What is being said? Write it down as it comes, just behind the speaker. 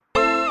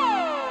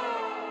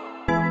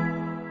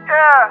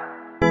Yeah.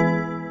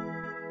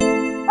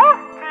 Woo.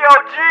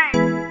 T.O.G.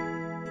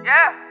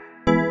 Yeah.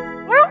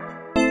 Woo.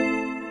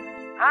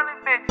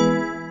 100 bitches.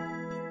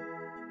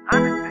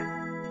 100 bitches.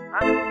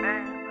 100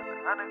 bands and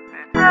 100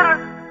 bitches.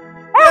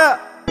 Yeah.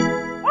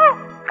 Woo.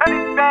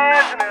 100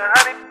 bands and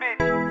 100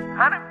 bitches.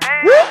 100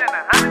 bands and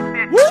 100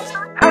 bitches.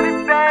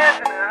 100 bands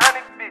and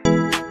 100 bitches.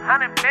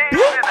 100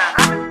 bands and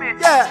 100 bitches.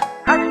 Yeah.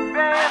 100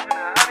 bands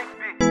and 100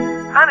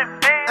 bitches.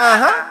 100 bands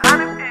and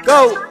 100 bitches.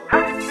 Go.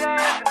 100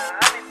 bands and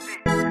 100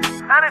 bitches.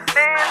 100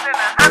 bands and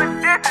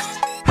 100 bitches.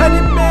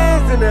 100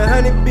 bands and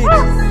 100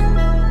 bitches.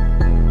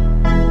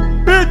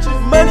 Bitches.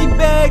 Money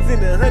bags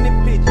and 100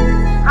 bitches.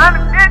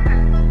 100 bitches.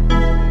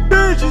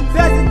 Bitches.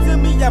 Pass it to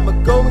me, I'ma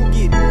go and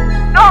get it.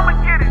 No, I'ma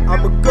get it.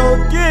 I'ma go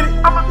and get it.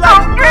 I'ma Like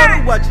go a get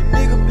quarter, it. watch a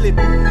nigga flip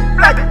it.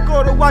 Like a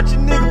quarter, watch a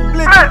nigga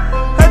flip it. Flip.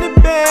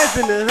 100 bands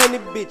and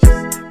 100 bitches.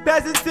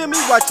 Pass it to me,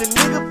 watch a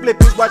nigga flip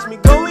it. Watch me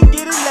go and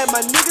get it, let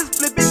my niggas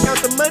flip it. Count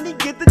the money,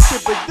 get the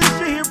chippers. This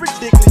shit here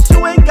ridiculous,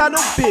 you ain't got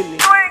no business.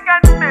 You ain't got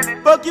no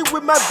business. Fuck you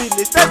with my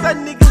business, that's how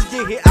niggas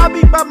get here. I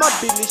be by my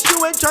business, you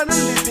ain't tryna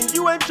listen,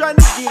 you ain't tryna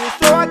get it.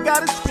 So I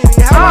gotta spit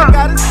it, how I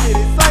gotta spit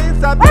it.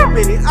 Science I be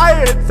spinning, I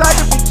hear the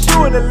tiger be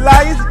chewing the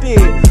lion's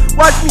den.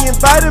 Watch me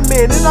invite a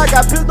man, and I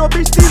got pills, no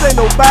bitch, these ain't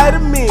no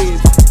vitamins.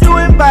 You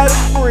invite a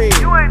friend,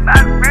 You ain't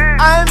got no business.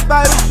 I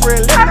invite a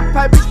friend, let the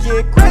pipe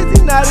begin.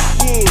 Crazy not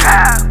again.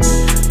 Yeah.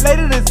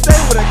 Later the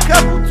same with a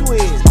couple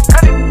twins.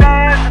 100